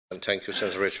And thank you,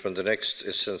 Senator Richmond. The next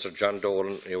is Senator John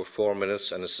Dolan. You have 4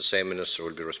 minutes, and it's the same minister who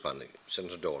will be responding.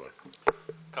 Senator Dolan.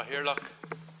 Cathaoirleach,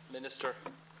 Minister,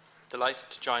 delighted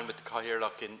to join with the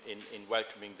Cathaoirleach in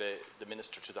welcoming the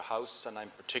Minister to the House, and I'm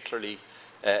particularly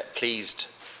pleased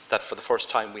that for the first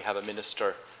time we have a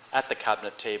Minister at the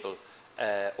Cabinet table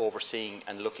overseeing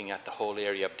and looking at the whole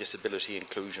area of disability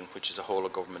inclusion, which is a whole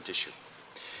of government issue.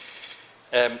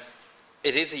 It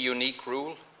is a unique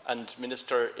rule, and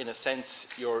Minister, in a sense,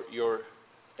 you're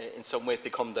in some ways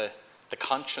become the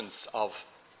conscience of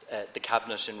the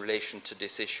Cabinet in relation to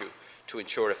this issue, to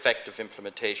ensure effective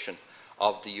implementation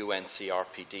of the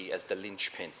UNCRPD as the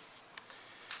linchpin.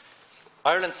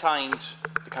 Ireland signed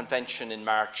the Convention in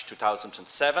March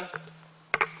 2007.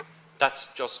 That's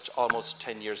just almost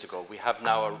 10 years ago. We have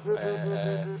now,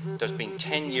 there's been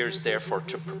 10 years, therefore,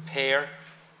 to prepare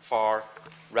for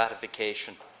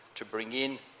ratification, to bring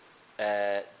in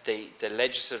the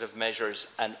legislative measures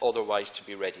and otherwise to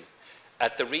be ready.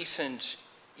 At the recent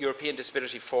European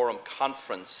Disability Forum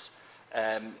conference,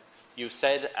 you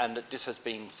said, and this has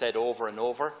been said over and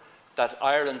over, that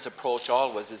Ireland's approach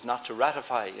always is not to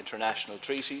ratify international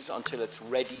treaties until it's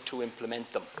ready to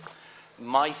implement them.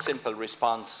 My simple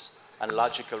response and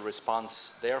logical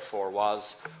response, therefore,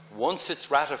 was once it's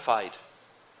ratified,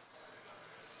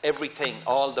 everything,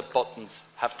 all the buttons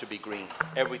have to be green.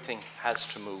 Everything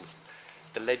has to move.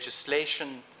 The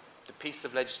legislation, the pieces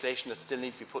of legislation that still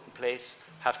need to be put in place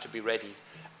have to be ready.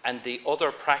 And the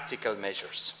other practical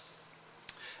measures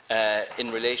in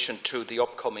relation to the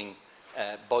upcoming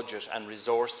budget and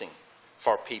resourcing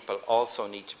for people also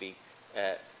need to be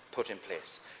put in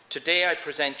place. Today I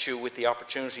present you with the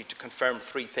opportunity to confirm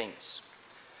 3 things.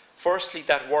 Firstly,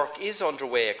 that work is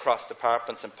underway across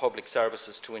departments and public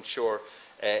services to ensure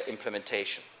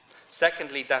implementation.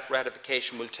 Secondly, that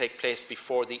ratification will take place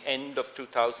before the end of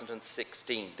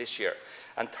 2016, this year.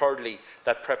 And thirdly,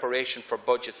 that preparation for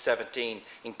Budget 17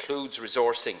 includes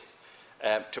resourcing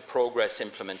to progress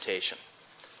implementation.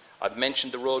 I've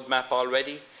mentioned the roadmap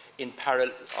already. On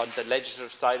the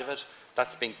legislative side of it,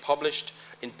 that's being published.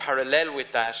 In parallel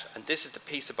with that, and this is the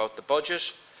piece about the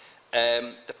budget,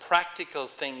 the practical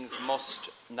things must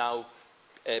now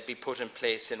be put in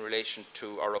place in relation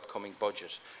to our upcoming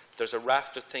budget. There's a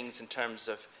raft of things in terms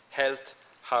of health,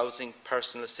 housing,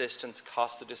 personal assistance,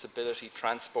 cost of disability,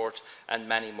 transport, and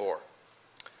many more.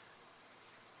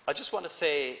 I just want to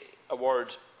say a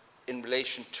word in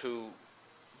relation to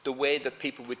the way that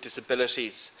people with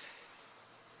disabilities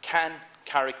can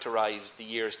characterise the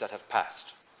years that have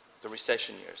passed, the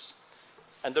recession years.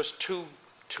 And there's two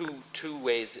key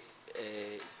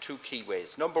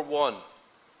ways. Number one,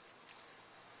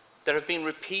 there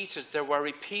were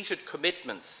repeated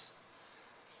commitments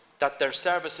that their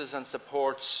services and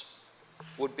supports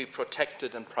would be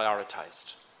protected and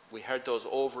prioritised. We heard those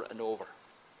over and over.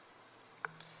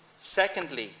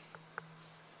 Secondly,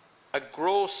 a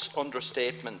gross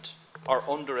understatement or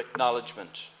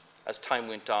under-acknowledgement, as time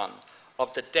went on,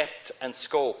 of the depth and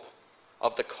scope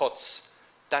of the cuts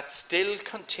that still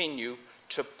continue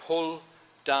to pull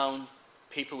down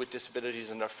people with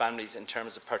disabilities and their families in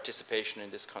terms of participation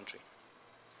in this country.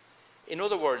 In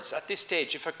other words, at this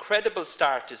stage, if a credible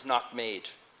start is not made,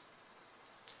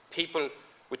 people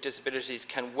with disabilities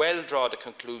can well draw the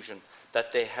conclusion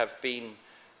that they have been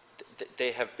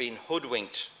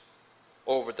hoodwinked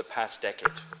over the past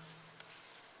decade.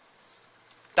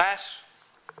 That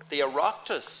the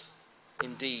Oireachtas,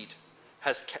 indeed,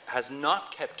 has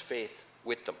not kept faith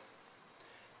with them.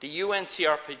 The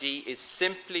UNCRPD is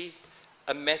simply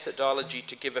a methodology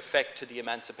to give effect to the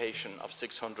emancipation of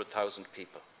 600,000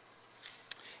 people.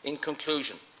 In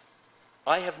conclusion,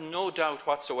 I have no doubt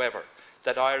whatsoever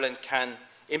that Ireland can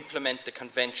implement the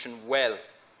Convention well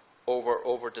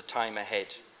over the time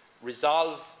ahead.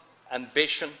 Resolve,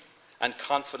 ambition and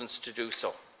confidence to do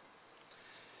so.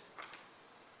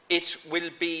 It will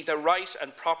be the right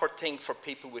and proper thing for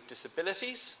people with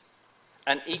disabilities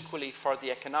and equally for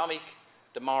the economic,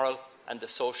 the moral and the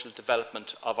social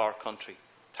development of our country.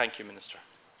 Thank you, Minister.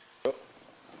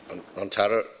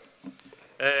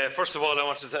 First of all, I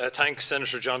want to thank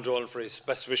Senator John Dolan for his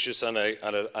best wishes, and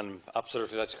I'm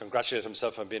absolutely like to congratulate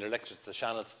himself on being elected to the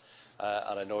Seanad.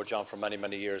 And I know John for many,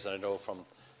 many years, and I know from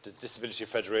the Disability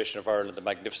Federation of Ireland the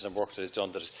magnificent work that he's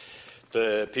done, that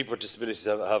the people with disabilities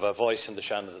have a voice in the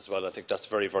Seanad as well. I think that's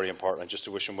very, very important, and just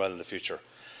to wish him well in the future.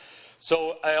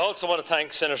 So I also want to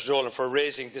thank Senator Dolan for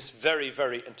raising this very,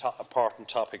 very important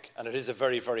topic, and it is a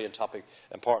very, very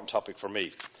important topic for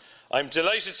me. I am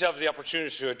delighted to have the opportunity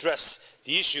to address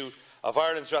the issue of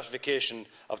Ireland's ratification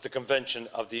of the Convention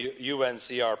of the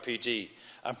UNCRPD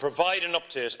and provide an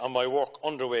update on my work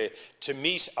underway to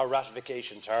meet our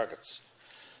ratification targets.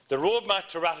 The roadmap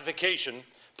to ratification,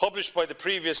 published by the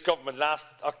previous government last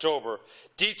October,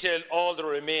 detailed all the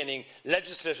remaining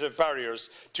legislative barriers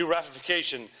to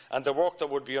ratification and the work that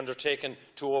would be undertaken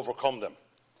to overcome them.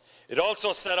 It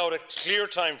also set out a clear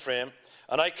timeframe,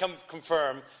 and I can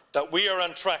confirm that we are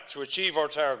on track to achieve our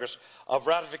target of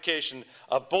ratification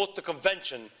of both the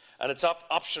Convention and its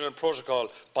optional protocol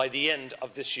by the end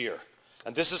of this year.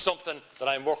 And this is something that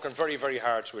I am working very, very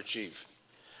hard to achieve.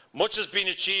 Much has been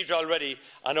achieved already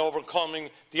on overcoming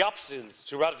the obstacles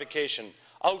to ratification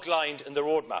outlined in the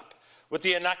roadmap, with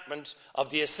the enactment of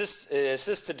the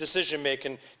Assisted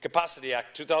Decision-Making Capacity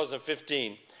Act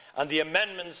 2015 and the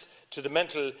amendments to the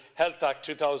Mental Health Act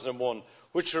 2001,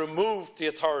 which removed the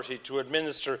authority to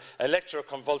administer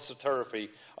electroconvulsive therapy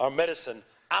or medicine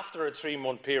after a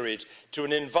 3-month period to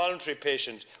an involuntary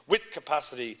patient with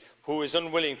capacity who is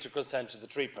unwilling to consent to the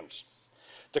treatment.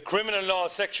 The Criminal Law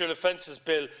Sexual Offences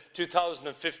Bill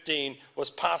 2015 was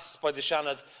passed by the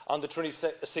Seanad on the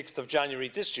 26th of January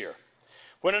this year.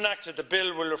 When enacted, the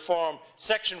bill will reform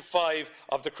Section 5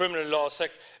 of the Criminal Law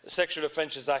Sexual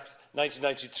Offences Act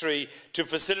 1993 to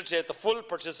facilitate the full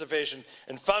participation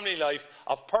in family life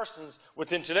of persons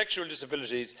with intellectual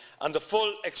disabilities and the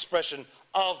full expression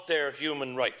of their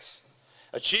human rights.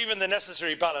 Achieving the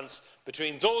necessary balance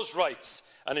between those rights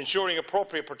and ensuring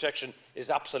appropriate protection is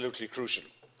absolutely crucial.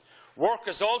 Work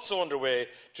is also underway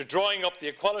to drawing up the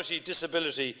Equality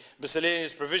Disability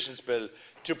Miscellaneous Provisions Bill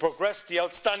to progress the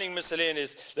outstanding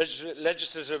miscellaneous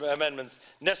legislative amendments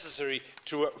necessary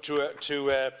to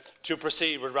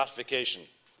proceed with ratification.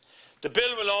 The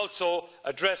bill will also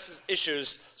address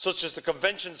issues such as the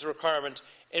Convention's requirement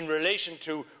in relation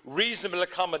to reasonable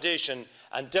accommodation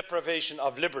and deprivation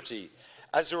of liberty,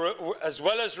 as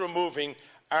well as removing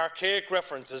archaic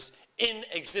references in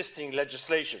existing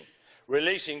legislation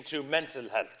relating to mental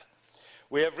health.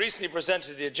 We have recently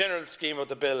presented the general scheme of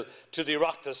the bill to the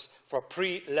Oireachtas for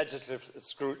pre-legislative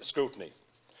scrutiny.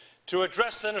 To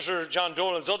address Senator John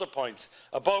Dolan's other points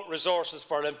about resources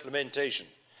for implementation,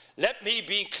 let me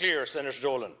be clear, Senator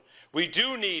Dolan, we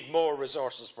do need more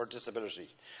resources for disability,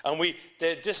 and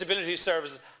the disability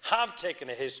services have taken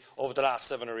a hit over the last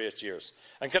 7 or 8 years.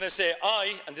 And can I say,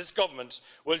 I and this government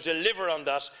will deliver on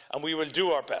that, and we will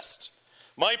do our best.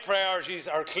 My priorities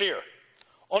are clear.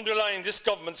 Underlying this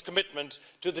government's commitment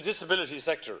to the disability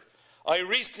sector, I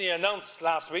recently announced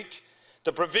last week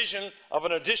the provision of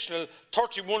an additional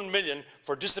 €31 million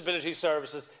for disability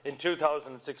services in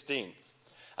 2016.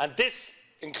 And this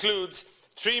includes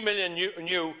 €3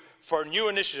 million for new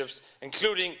initiatives,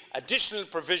 including additional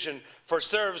provision for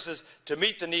services to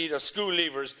meet the need of school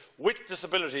leavers with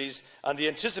disabilities and the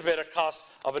anticipated cost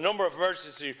of a number of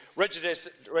emergency residential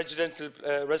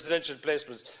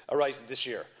placements arising this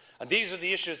year. And these are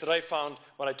the issues that I found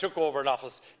when I took over in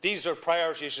office. These were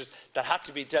priority issues that had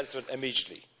to be dealt with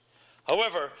immediately.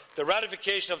 However, the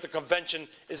ratification of the Convention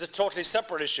is a totally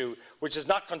separate issue which is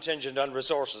not contingent on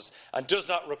resources and does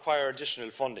not require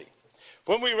additional funding.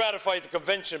 When we ratify the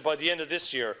Convention by the end of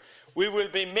this year, we will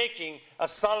be making a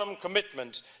solemn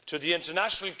commitment to the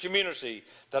international community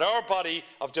that our body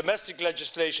of domestic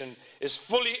legislation is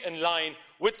fully in line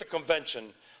with the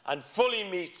Convention and fully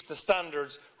meets the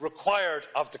standards required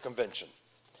of the Convention.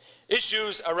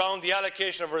 Issues around the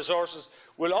allocation of resources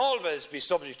will always be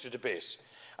subject to debate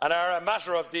and are a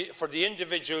matter for the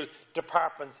individual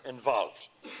departments involved.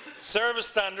 Service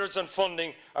standards and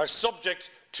funding are subject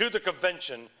to the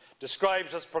Convention,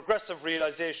 described as progressive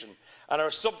realisation, and are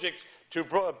subject to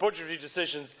budgetary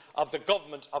decisions of the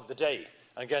government of the day.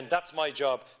 Again, that's my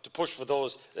job, to push for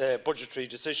those budgetary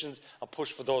decisions and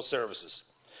push for those services.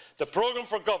 The programme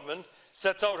for government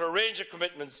sets out a range of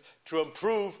commitments to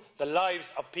improve the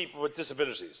lives of people with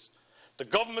disabilities. The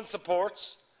government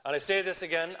supports, and I say this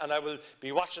again, and I will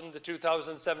be watching the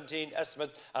 2017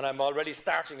 estimates, and I'm already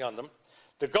starting on them.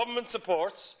 The government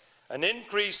supports an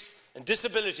increase in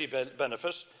disability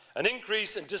benefit, an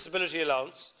increase in disability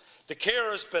allowance, the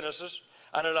carers benefit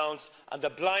and allowance, and the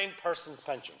blind person's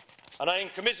pension. And I am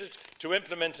committed to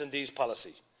implementing these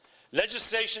policies.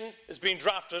 Legislation is being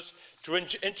drafted to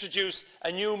introduce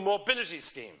a new mobility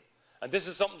scheme, and this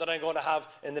is something that I'm going to have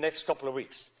in the next couple of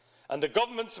weeks. And the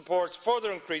government supports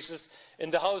further increases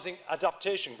in the housing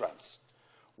adaptation grants.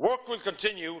 Work will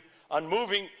continue on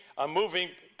moving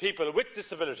people with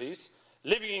disabilities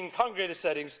living in congregated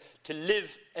settings to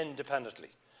live independently.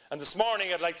 And this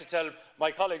morning I'd like to tell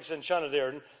my colleagues in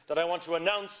Shannon that I want to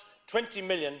announce 20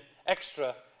 million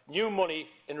extra new money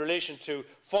in relation to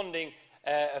funding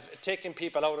taking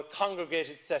people out of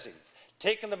congregated settings,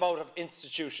 taking them out of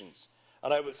institutions,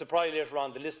 And I will supply later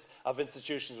on the list of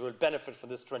institutions who will benefit from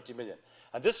this 20 million.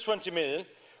 And this 20 million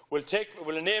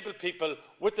will enable people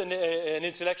with an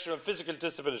intellectual and physical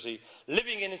disability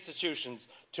living in institutions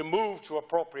to move to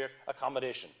appropriate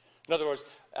accommodation. In other words,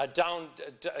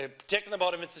 taking them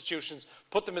out of institutions,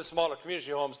 put them in smaller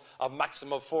community homes of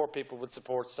maximum of 4 people with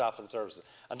support staff and services.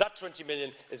 And that 20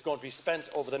 million is going to be spent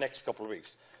over the next couple of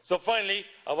weeks. So finally,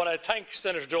 I want to thank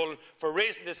Senator Dolan for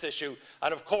raising this issue.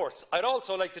 And of course, I'd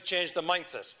also like to change the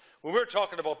mindset. When we're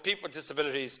talking about people with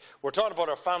disabilities, we're talking about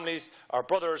our families, our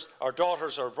brothers, our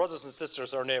daughters, our brothers and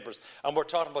sisters, our neighbours, and we're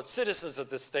talking about citizens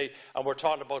of this state, and we're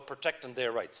talking about protecting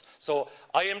their rights. So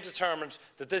I am determined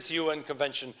that this UN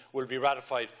Convention will be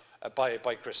ratified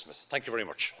by Christmas. Thank you very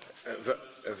much.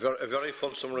 A very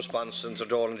fulsome response, Senator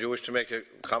Dolan. Do you wish to make a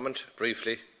comment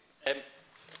briefly?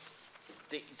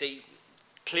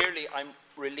 Clearly, I'm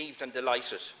relieved and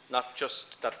delighted, not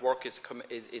just that work is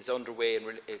underway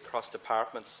across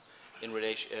departments in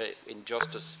relation in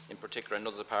justice, in particular, and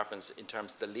other departments in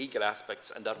terms of the legal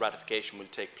aspects, and that ratification will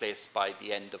take place by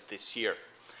the end of this year.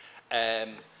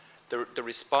 The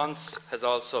response has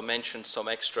also mentioned some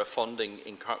extra funding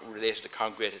related to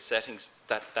congregated settings.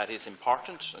 That is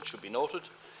important and should be noted.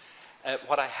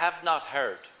 What I have not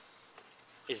heard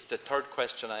is the third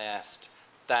question I asked,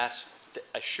 that the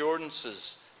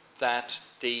assurances that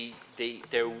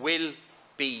there will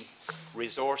be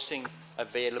resourcing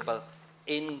available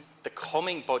in the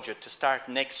coming budget to start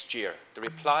next year. The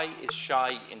reply is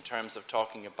shy in terms of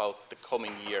talking about the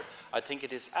coming year. I think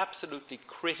it is absolutely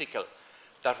critical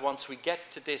that once we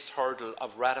get to this hurdle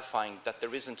of ratifying, that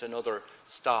there isn't another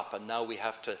stop and now we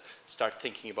have to start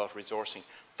thinking about resourcing.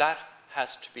 That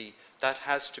has to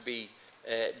be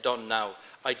done now.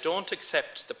 I don't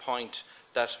accept the point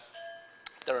that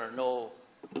there are no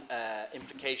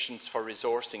implications for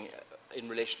resourcing in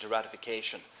relation to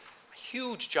ratification. A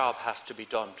huge job has to be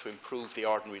done to improve the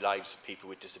ordinary lives of people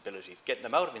with disabilities. Getting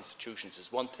them out of institutions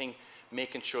is one thing,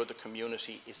 making sure the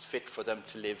community is fit for them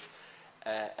to live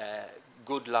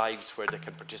good lives where they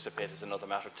can participate is another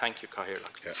matter. Thank you,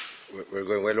 Cathaoirleach. Yeah, we're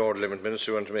going well over the limit.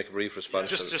 Minister, you want to make a brief response?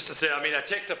 Just to say, I mean, I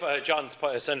take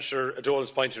Senator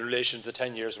Dolan's point in relation to the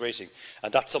 10 years waiting,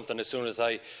 and that's something as soon as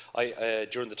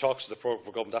during the talks of the programme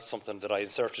for government, that's something that I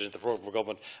inserted in the programme for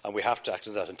government, and we have to act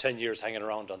on that. And 10 years hanging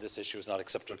around on this issue is not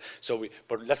acceptable. So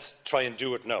but let's try and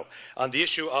do it now. On the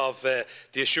issue of the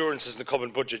assurances in the coming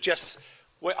budget, yes.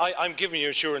 Well, I'm giving you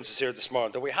assurances here this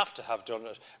morning that we have to have done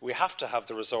it. We have to have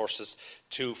the resources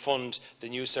to fund the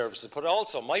new services. But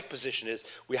also, my position is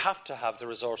we have to have the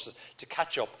resources to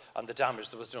catch up on the damage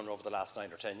that was done over the last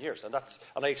 9 or 10 years. And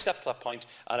I accept that point,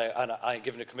 and I'm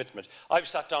giving a commitment. I've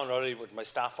sat down already with my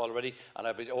staff already, and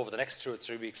I'll be over the next 2 or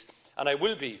 3 weeks. And I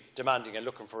will be demanding and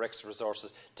looking for extra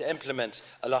resources to implement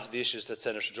a lot of the issues that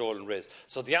Senator Dolan raised.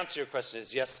 So the answer to your question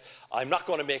is yes. I'm not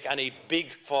going to make any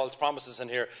big false promises in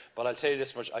here, but I'll tell you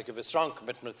this much. I give a strong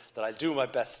commitment that I'll do my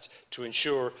best to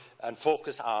ensure and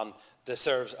focus on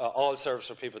the all service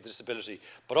for people with disability.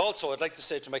 But also, I'd like to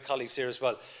say to my colleagues here as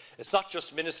well, it's not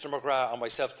just Minister McGrath and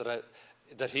myself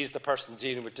that he's the person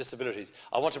dealing with disabilities.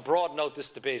 I want to broaden out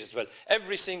this debate as well.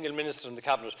 Every single minister in the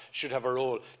Cabinet should have a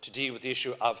role to deal with the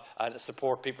issue of and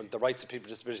support people, the rights of people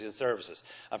with disabilities and services.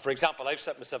 And for example, I've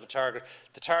set myself a target.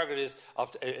 The target is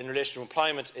in relation to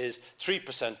employment is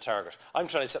 3% target. I'm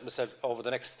trying to set myself over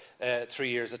the next 3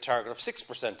 years a target of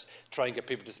 6% to try and get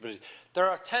people with disabilities. There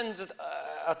are tens of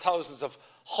thousands of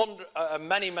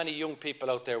many young people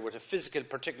out there with a physical,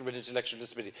 particularly with intellectual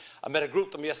disability. I met a group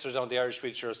of them yesterday on the Irish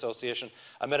Wheelchair Association.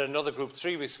 I met another group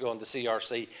 3 weeks ago on the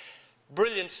CRC.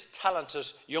 Brilliant, talented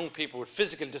young people with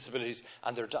physical disabilities,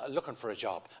 and they're looking for a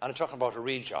job. And I'm talking about a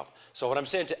real job. So what I'm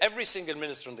saying to every single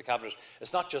minister in the Cabinet,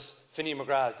 it's not just Finney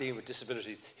McGrath dealing with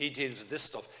disabilities. He deals with this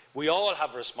stuff. We all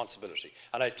have a responsibility.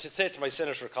 And I say to my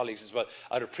senator colleagues as well,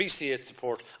 I'd appreciate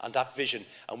support on that vision.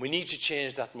 And we need to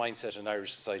change that mindset in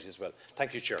Irish society as well.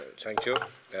 Thank you, Chair. Thank you.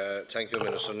 Thank you,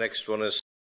 Minister. Next one is